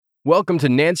Welcome to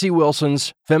Nancy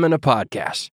Wilson's Femina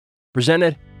Podcast,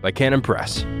 presented by Canon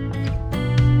Press.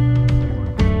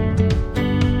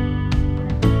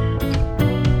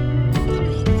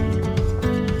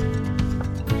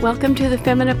 Welcome to the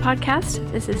Femina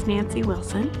Podcast. This is Nancy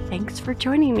Wilson. Thanks for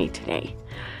joining me today.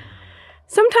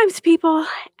 Sometimes people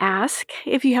ask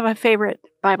if you have a favorite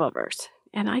Bible verse,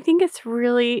 and I think it's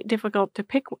really difficult to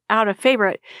pick out a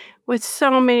favorite with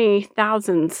so many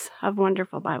thousands of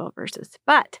wonderful Bible verses.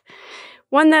 But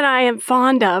one that I am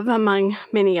fond of, among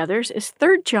many others, is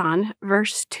 3 John,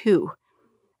 verse 2.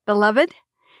 Beloved,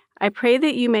 I pray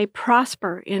that you may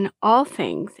prosper in all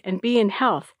things and be in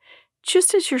health,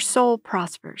 just as your soul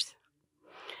prospers.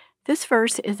 This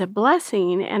verse is a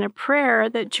blessing and a prayer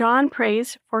that John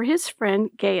prays for his friend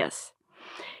Gaius.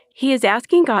 He is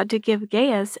asking God to give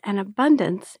Gaius an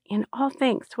abundance in all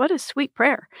things. What a sweet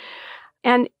prayer.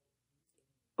 And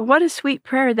what a sweet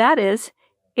prayer that is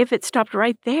if it stopped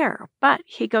right there. But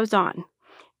he goes on,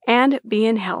 and be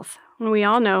in health. And we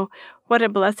all know what a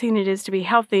blessing it is to be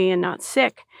healthy and not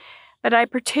sick. But I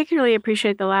particularly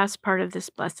appreciate the last part of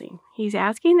this blessing. He's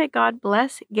asking that God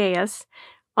bless Gaius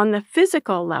on the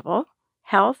physical level,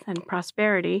 health and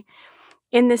prosperity,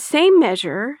 in the same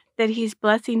measure that he's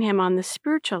blessing him on the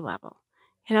spiritual level.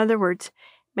 In other words,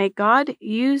 may God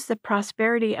use the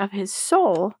prosperity of his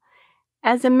soul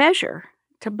as a measure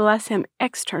to bless him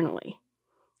externally.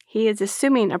 He is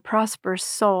assuming a prosperous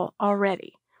soul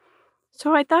already.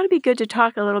 So I thought it'd be good to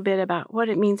talk a little bit about what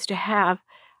it means to have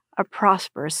a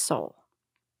prosperous soul.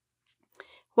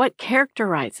 What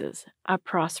characterizes a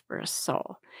prosperous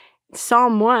soul?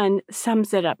 Psalm 1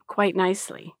 sums it up quite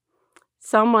nicely.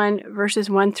 Psalm 1, verses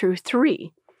 1 through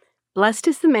 3. Blessed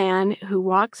is the man who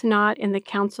walks not in the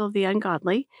counsel of the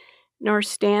ungodly, nor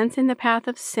stands in the path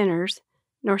of sinners,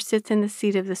 nor sits in the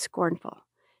seat of the scornful.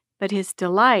 But his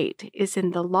delight is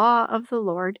in the law of the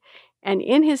Lord, and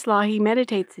in his law he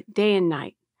meditates day and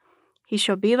night. He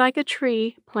shall be like a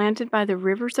tree planted by the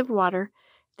rivers of water,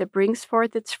 that brings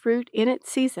forth its fruit in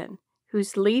its season,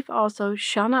 whose leaf also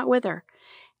shall not wither,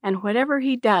 and whatever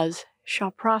he does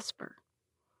shall prosper.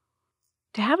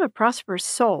 To have a prosperous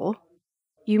soul,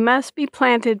 you must be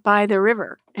planted by the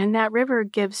river, and that river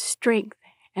gives strength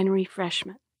and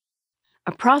refreshment.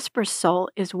 A prosperous soul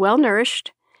is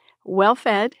well-nourished,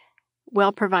 well-fed,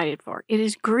 well provided for. It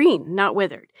is green, not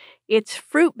withered. It's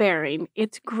fruit-bearing,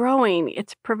 it's growing,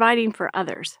 it's providing for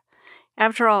others.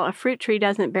 After all, a fruit tree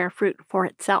doesn't bear fruit for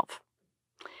itself.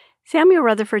 Samuel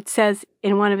Rutherford says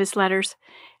in one of his letters,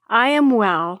 I am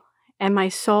well, and my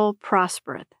soul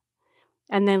prospereth.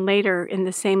 And then later in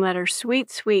the same letter,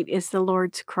 sweet, sweet is the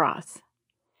Lord's cross.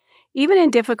 Even in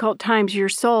difficult times, your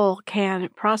soul can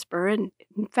prosper, and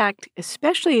in fact,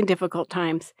 especially in difficult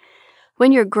times.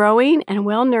 When you're growing and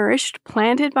well-nourished,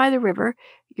 planted by the river,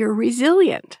 you're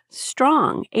resilient,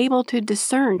 strong, able to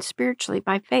discern spiritually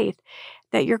by faith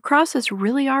that your crosses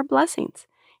really are blessings,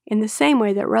 in the same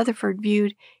way that Rutherford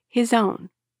viewed his own.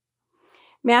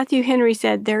 Matthew Henry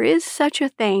said, there is such a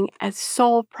thing as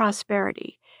soul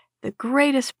prosperity, the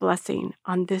greatest blessing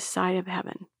on this side of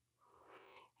heaven.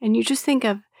 And you just think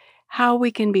of how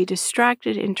we can be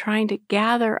distracted in trying to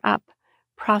gather up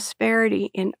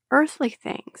prosperity in earthly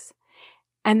things,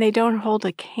 and they don't hold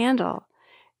a candle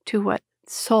to what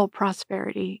soul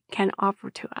prosperity can offer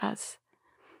to us.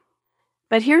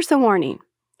 But here's the warning,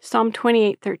 Psalm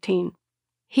 28:13.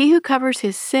 He who covers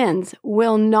his sins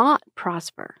will not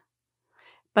prosper,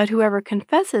 but whoever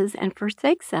confesses and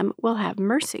forsakes them will have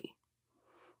mercy.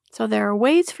 So there are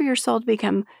ways for your soul to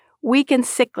become weak and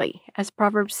sickly. As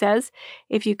Proverbs says,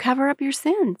 if you cover up your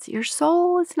sins, your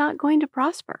soul is not going to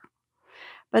prosper.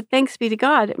 But thanks be to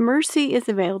God, mercy is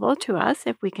available to us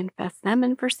if we confess them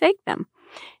and forsake them.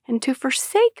 And to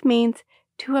forsake means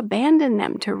to abandon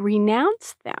them, to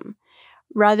renounce them,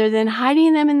 rather than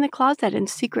hiding them in the closet and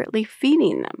secretly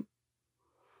feeding them.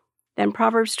 Then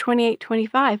Proverbs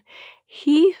 28:25,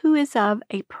 he who is of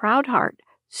a proud heart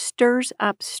stirs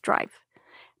up strife,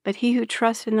 but he who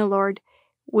trusts in the Lord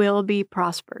will be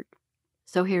prospered.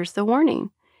 So here's the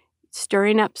warning.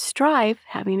 Stirring up strife,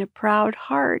 having a proud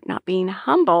heart, not being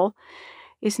humble,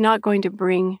 is not going to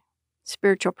bring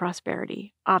spiritual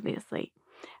prosperity, obviously.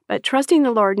 But trusting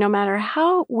the Lord, no matter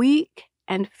how weak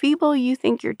and feeble you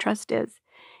think your trust is,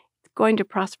 it's going to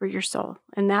prosper your soul,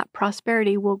 and that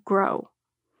prosperity will grow.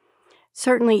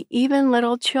 Certainly, even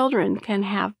little children can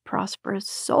have prosperous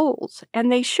souls,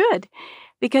 and they should,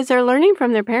 because they're learning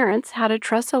from their parents how to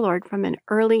trust the Lord from an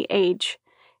early age.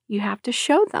 You have to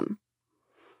show them.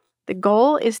 The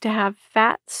goal is to have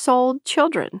fat-souled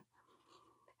children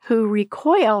who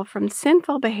recoil from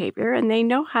sinful behavior, and they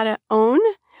know how to own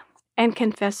and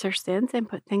confess their sins and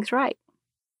put things right.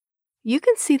 You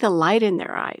can see the light in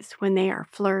their eyes when they are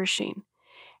flourishing,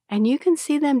 and you can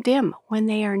see them dim when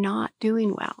they are not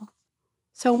doing well.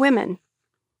 So women,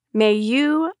 may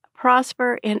you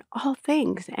prosper in all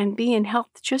things and be in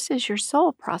health just as your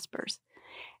soul prospers.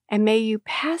 And may you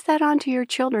pass that on to your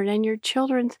children and your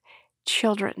children's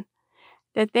children,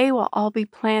 that they will all be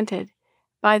planted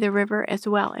by the river as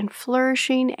well, and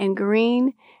flourishing and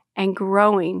green and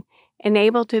growing and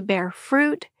able to bear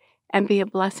fruit and be a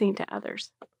blessing to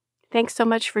others. Thanks so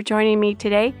much for joining me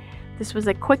today. This was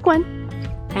a quick one,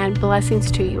 and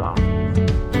blessings to you all.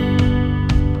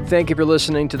 Thank you for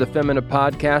listening to the Femina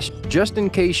Podcast. Just in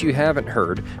case you haven't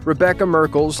heard, Rebecca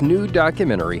Merkel's new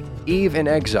documentary, Eve in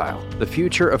Exile, The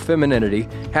Future of Femininity,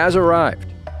 has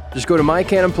arrived. Just go to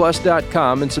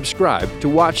mycanonplus.com and subscribe to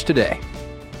watch today.